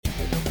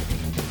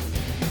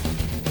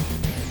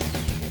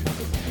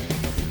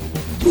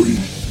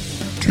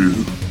2,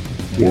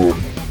 1,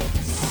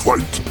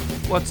 fight!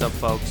 What's up,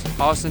 folks?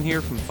 Austin here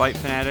from Fight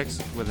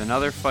Fanatics with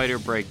another fighter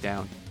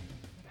breakdown.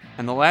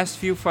 And the last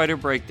few fighter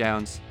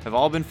breakdowns have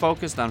all been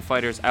focused on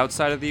fighters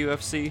outside of the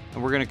UFC,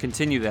 and we're going to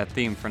continue that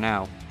theme for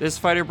now. This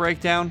fighter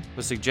breakdown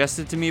was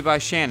suggested to me by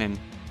Shannon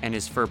and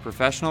is for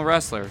professional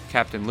wrestler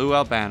Captain Lou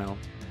Albano.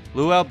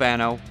 Lou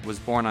Albano was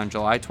born on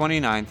July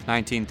 29,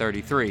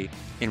 1933,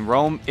 in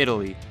Rome,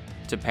 Italy,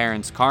 to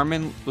parents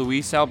Carmen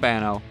Luis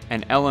Albano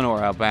and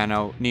Eleanor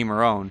Albano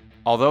Nemarone.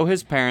 Although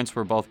his parents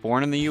were both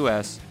born in the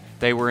U.S.,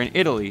 they were in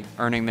Italy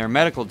earning their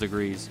medical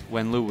degrees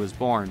when Lou was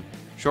born.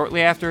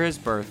 Shortly after his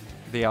birth,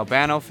 the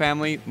Albano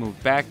family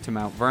moved back to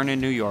Mount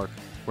Vernon, New York,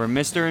 where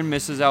Mr. and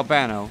Mrs.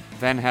 Albano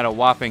then had a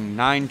whopping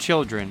 9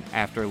 children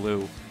after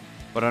Lou,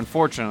 but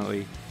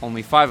unfortunately,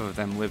 only 5 of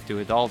them lived to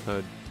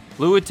adulthood.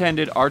 Lou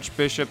attended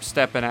Archbishop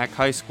Stepinac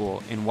High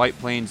School in White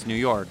Plains, New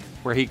York,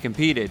 where he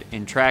competed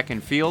in track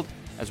and field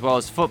as well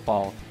as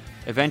football,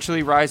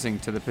 eventually rising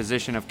to the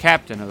position of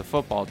captain of the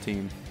football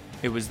team.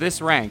 It was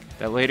this rank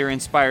that later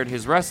inspired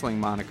his wrestling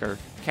moniker,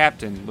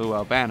 Captain Lou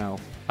Albano.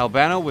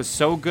 Albano was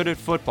so good at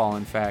football,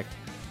 in fact,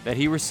 that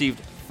he received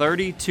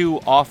 32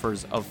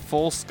 offers of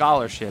full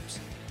scholarships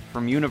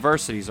from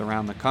universities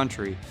around the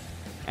country,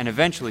 and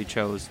eventually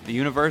chose the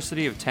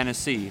University of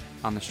Tennessee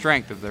on the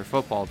strength of their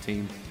football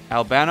team.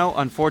 Albano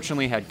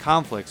unfortunately had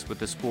conflicts with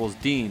the school's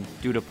dean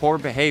due to poor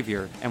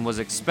behavior and was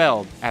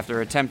expelled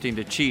after attempting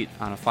to cheat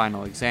on a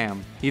final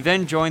exam. He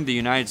then joined the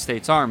United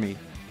States Army,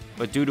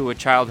 but due to a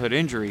childhood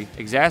injury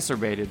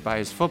exacerbated by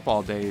his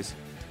football days,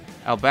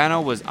 Albano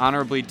was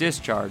honorably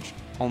discharged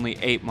only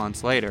 8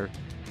 months later.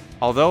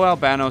 Although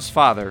Albano's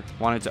father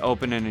wanted to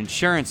open an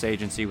insurance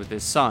agency with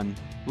his son,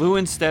 Lou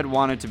instead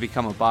wanted to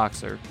become a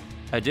boxer.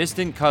 A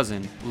distant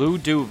cousin, Lou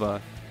Duva,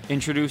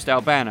 introduced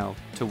Albano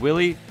to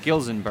Willie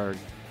Gilzenberg,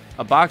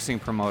 a boxing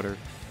promoter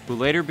who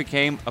later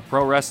became a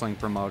pro wrestling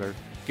promoter.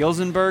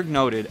 Gilzenberg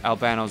noted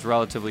Albano's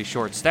relatively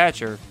short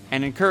stature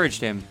and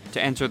encouraged him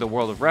to enter the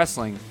world of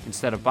wrestling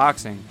instead of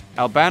boxing.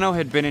 Albano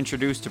had been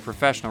introduced to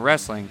professional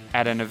wrestling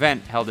at an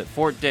event held at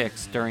Fort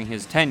Dix during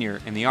his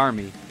tenure in the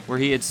Army, where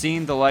he had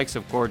seen the likes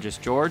of Gorgeous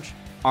George,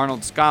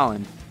 Arnold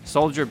Scotland,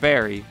 Soldier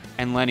Barry,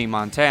 and Lenny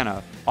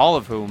Montana, all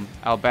of whom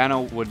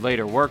Albano would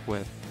later work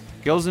with.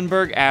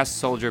 Gilzenberg asked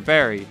Soldier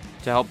Barry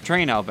to help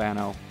train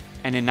Albano,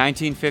 and in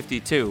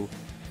 1952,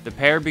 the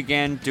pair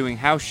began doing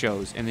house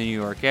shows in the New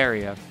York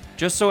area.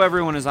 Just so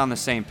everyone is on the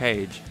same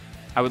page,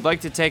 I would like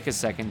to take a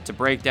second to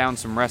break down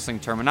some wrestling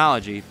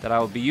terminology that I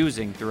will be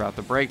using throughout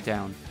the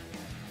breakdown.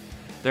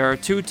 There are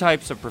 2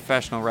 types of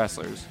professional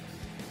wrestlers,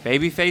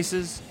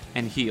 babyfaces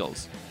and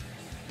heels.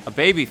 A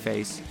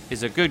babyface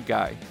is a good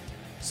guy,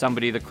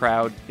 somebody the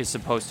crowd is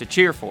supposed to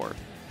cheer for.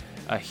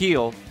 A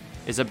heel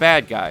is a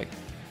bad guy,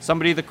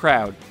 somebody the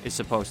crowd is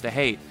supposed to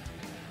hate.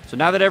 So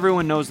now that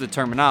everyone knows the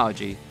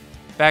terminology,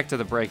 back to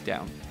the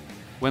breakdown.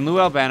 When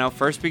Lou Albano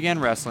first began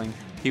wrestling,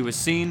 he was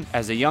seen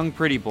as a young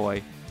pretty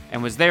boy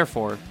and was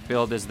therefore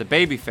billed as the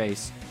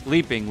babyface,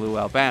 Leaping Lou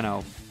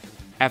Albano.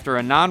 After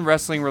a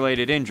non-wrestling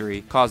related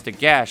injury caused a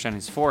gash on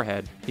his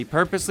forehead, he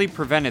purposely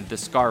prevented the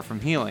scar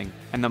from healing,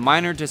 and the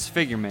minor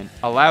disfigurement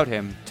allowed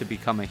him to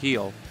become a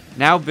heel.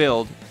 Now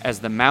billed as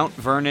the Mount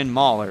Vernon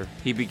Mauler,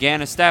 he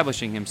began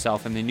establishing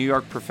himself in the New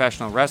York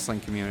professional wrestling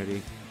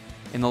community.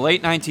 In the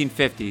late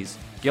 1950s,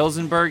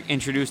 Gilzenberg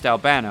introduced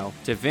Albano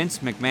to Vince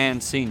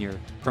McMahon Sr.,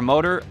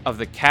 promoter of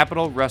the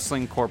Capital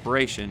Wrestling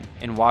Corporation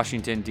in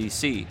Washington,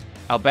 D.C.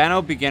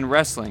 Albano began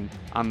wrestling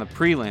on the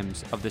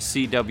prelims of the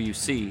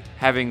CWC,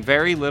 having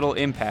very little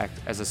impact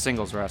as a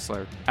singles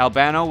wrestler.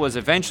 Albano was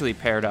eventually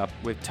paired up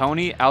with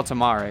Tony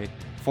Altomare,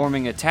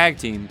 forming a tag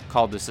team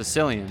called the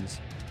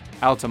Sicilians.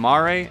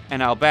 Altomare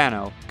and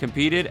Albano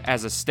competed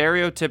as a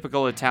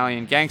stereotypical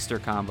Italian gangster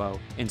combo,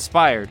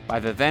 inspired by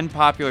the then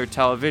popular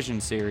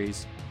television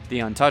series The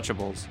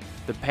Untouchables.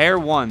 The pair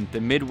won the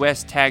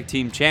Midwest Tag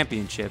Team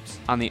Championships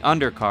on the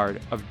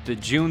undercard of the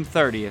June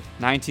 30th,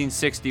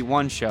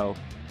 1961 show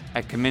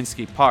at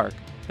Comiskey Park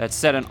that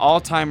set an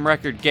all-time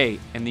record gate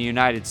in the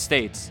United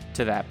States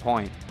to that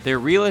point. Their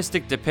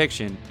realistic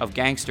depiction of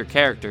gangster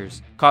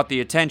characters caught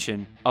the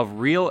attention of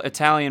real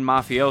Italian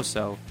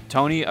mafioso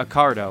Tony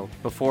Accardo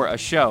before a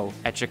show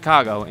at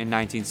Chicago in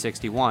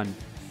 1961.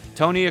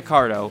 Tony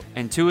Accardo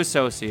and 2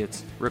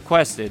 associates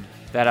requested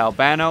that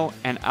Albano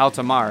and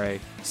Altomare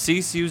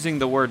cease using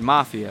the word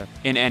mafia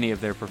in any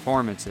of their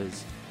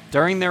performances.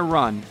 During their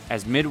run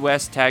as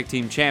Midwest Tag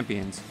Team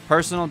Champions,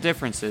 personal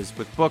differences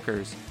with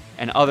bookers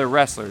and other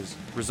wrestlers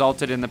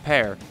resulted in the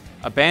pair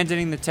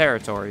abandoning the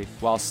territory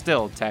while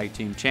still Tag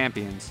Team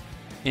Champions.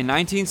 In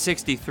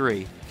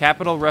 1963,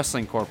 Capital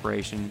Wrestling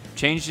Corporation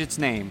changed its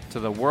name to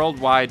the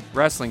Worldwide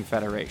Wrestling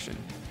Federation,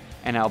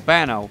 and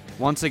Albano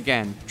once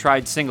again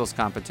tried singles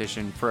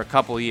competition for a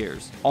couple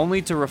years,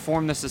 only to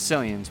reform the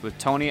Sicilians with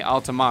Tony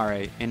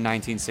Altomare in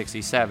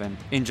 1967.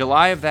 In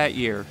July of that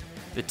year,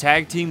 the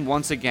tag team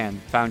once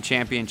again found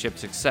championship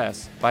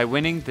success by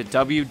winning the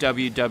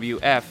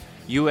WWF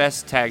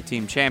U.S. Tag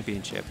Team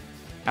Championship.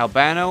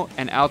 Albano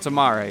and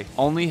Altomare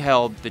only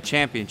held the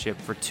championship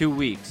for 2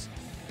 weeks,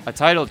 a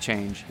title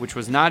change which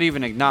was not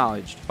even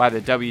acknowledged by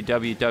the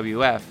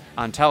WWF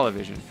on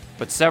television.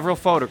 But several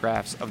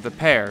photographs of the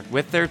pair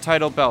with their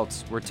title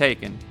belts were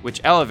taken,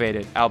 which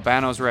elevated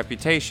Albano's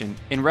reputation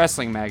in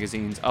wrestling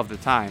magazines of the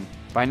time.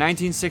 By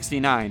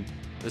 1969,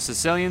 the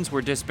Sicilians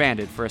were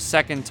disbanded for a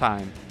second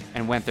time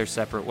and went their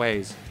separate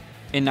ways.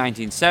 In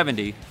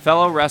 1970,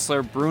 fellow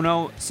wrestler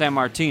Bruno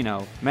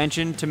Sammartino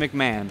mentioned to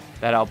McMahon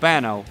that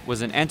Albano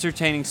was an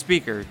entertaining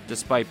speaker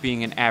despite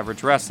being an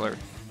average wrestler,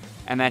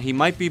 and that he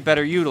might be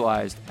better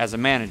utilized as a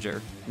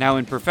manager. Now,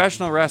 in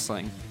professional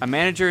wrestling, a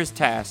manager is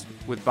tasked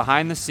with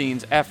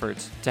behind-the-scenes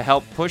efforts to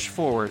help push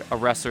forward a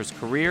wrestler's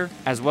career,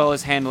 as well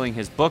as handling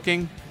his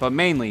booking, but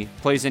mainly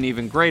plays an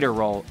even greater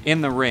role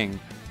in the ring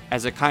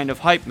as a kind of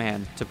hype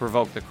man to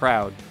provoke the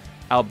crowd.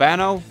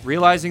 Albano,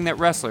 realizing that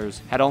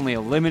wrestlers had only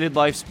a limited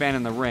lifespan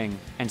in the ring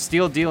and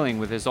still dealing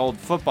with his old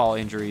football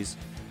injuries,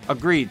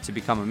 agreed to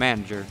become a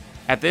manager.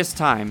 At this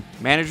time,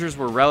 managers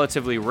were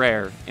relatively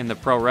rare in the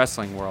pro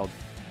wrestling world.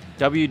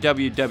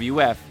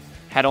 WWF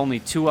had only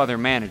 2 other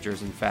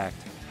managers, in fact.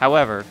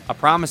 However, a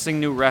promising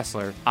new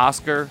wrestler,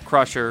 Oscar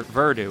Crusher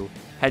Verdú,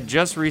 had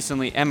just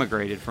recently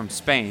emigrated from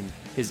Spain.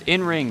 His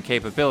in-ring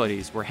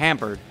capabilities were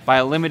hampered by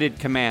a limited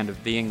command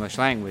of the English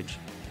language,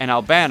 and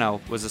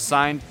Albano was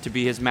assigned to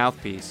be his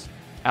mouthpiece.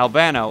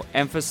 Albano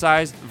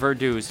emphasized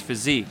Verdú's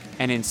physique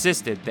and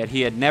insisted that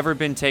he had never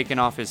been taken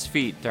off his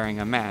feet during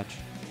a match.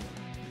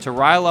 To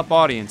rile up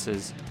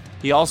audiences,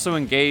 he also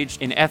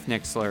engaged in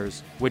ethnic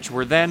slurs, which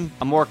were then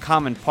a more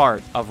common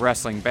part of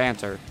wrestling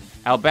banter.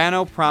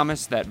 Albano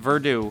promised that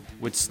Verdú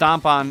would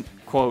stomp on,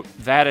 quote,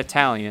 that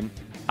Italian,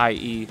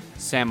 i.e.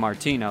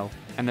 Sammartino,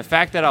 and the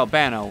fact that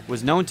Albano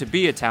was known to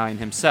be Italian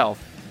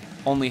himself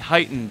only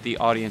heightened the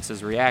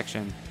audience's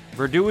reaction.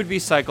 Verdú would be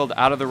cycled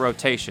out of the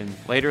rotation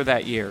later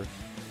that year,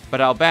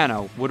 but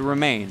Albano would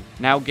remain,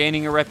 now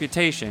gaining a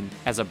reputation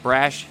as a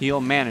brash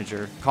heel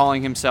manager,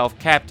 calling himself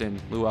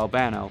Captain Lou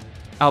Albano.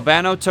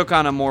 Albano took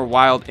on a more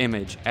wild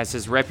image as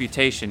his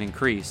reputation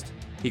increased.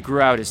 He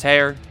grew out his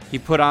hair, he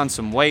put on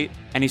some weight,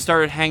 and he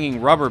started hanging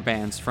rubber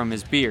bands from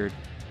his beard,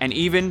 and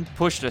even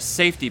pushed a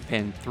safety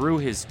pin through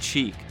his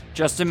cheek,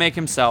 just to make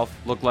himself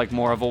look like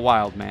more of a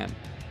wild man.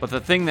 But the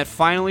thing that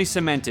finally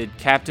cemented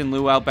Captain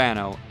Lou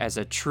Albano as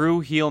a true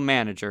heel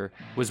manager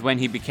was when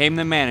he became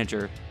the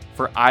manager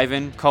for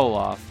Ivan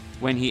Koloff,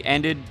 when he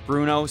ended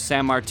Bruno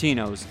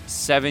Sammartino's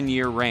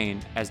 7-year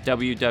reign as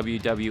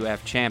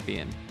WWF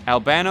champion.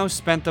 Albano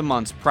spent the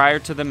months prior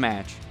to the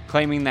match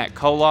claiming that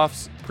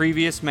Koloff's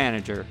previous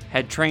manager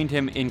had trained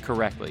him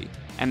incorrectly,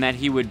 and that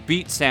he would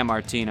beat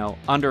Sammartino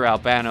under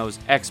Albano's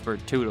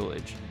expert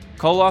tutelage.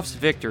 Koloff's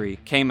victory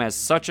came as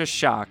such a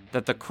shock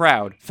that the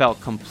crowd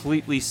felt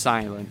completely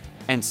silent,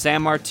 and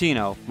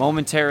Sammartino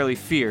momentarily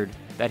feared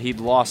that he'd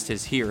lost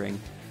his hearing.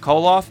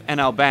 Koloff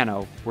and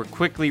Albano were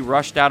quickly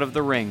rushed out of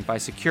the ring by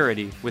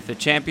security with the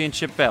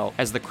championship belt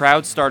as the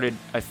crowd started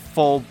a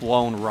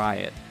full-blown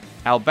riot.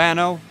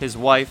 Albano, his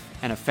wife,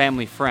 and a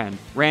family friend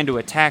ran to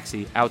a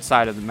taxi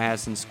outside of the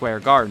Madison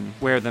Square Garden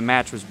where the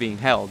match was being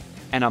held,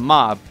 and a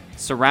mob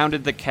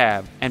surrounded the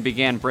cab and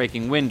began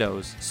breaking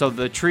windows, so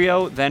the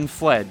trio then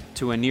fled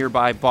to a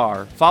nearby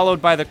bar,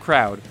 followed by the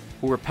crowd,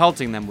 who were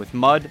pelting them with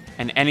mud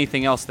and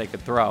anything else they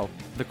could throw.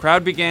 The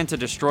crowd began to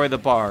destroy the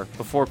bar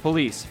before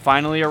police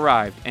finally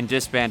arrived and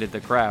disbanded the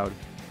crowd.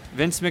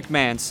 Vince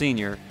McMahon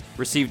Sr.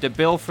 received a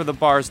bill for the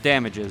bar's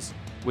damages,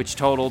 which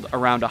totaled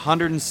around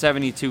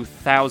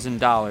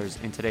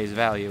 $172,000 in today's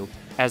value.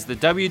 As the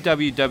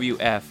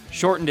WWF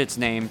shortened its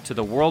name to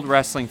the World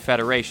Wrestling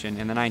Federation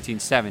in the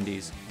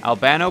 1970s,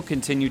 Albano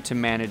continued to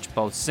manage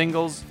both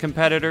singles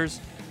competitors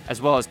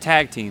as well as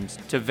tag teams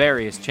to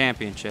various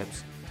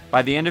championships.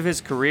 By the end of his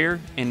career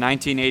in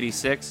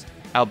 1986,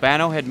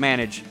 Albano had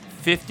managed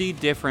 50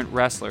 different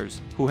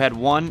wrestlers who had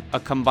won a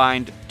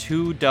combined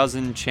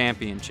 24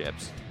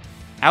 championships.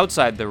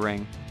 Outside the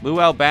ring, Lou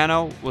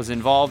Albano was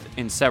involved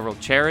in several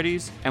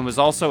charities and was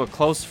also a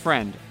close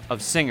friend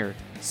of singer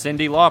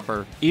Cyndi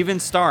Lauper, even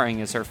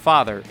starring as her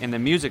father in the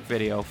music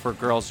video for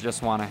Girls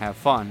Just Wanna Have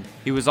Fun.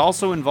 He was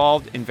also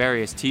involved in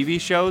various TV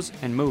shows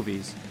and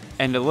movies.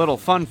 And a little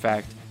fun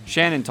fact,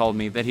 Shannon told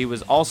me that he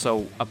was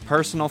also a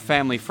personal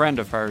family friend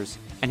of hers,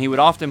 and he would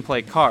often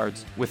play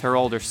cards with her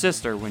older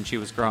sister when she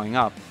was growing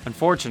up.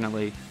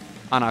 Unfortunately,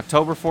 on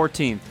October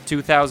 14,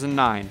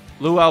 2009,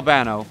 Lou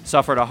Albano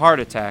suffered a heart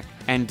attack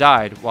and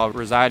died while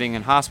residing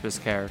in hospice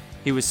care.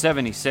 He was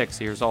 76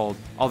 years old.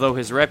 Although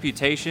his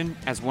reputation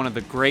as one of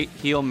the great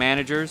heel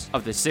managers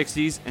of the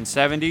 60s and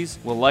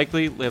 70s will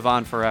likely live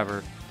on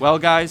forever. Well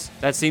guys,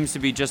 that seems to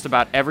be just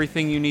about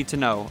everything you need to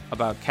know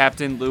about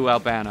Captain Lou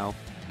Albano.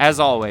 As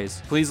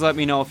always, please let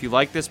me know if you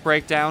like this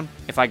breakdown,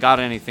 if I got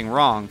anything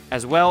wrong,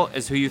 as well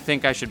as who you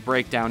think I should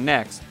break down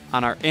next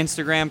on our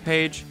Instagram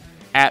page,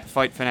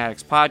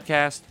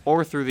 @FightFanaticsPodcast,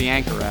 or through the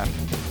Anchor app.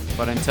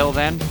 But until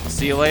then, I'll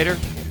see you later,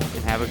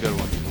 and have a good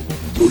one.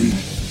 3,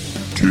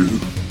 2,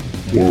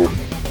 1,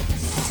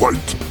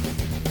 fight!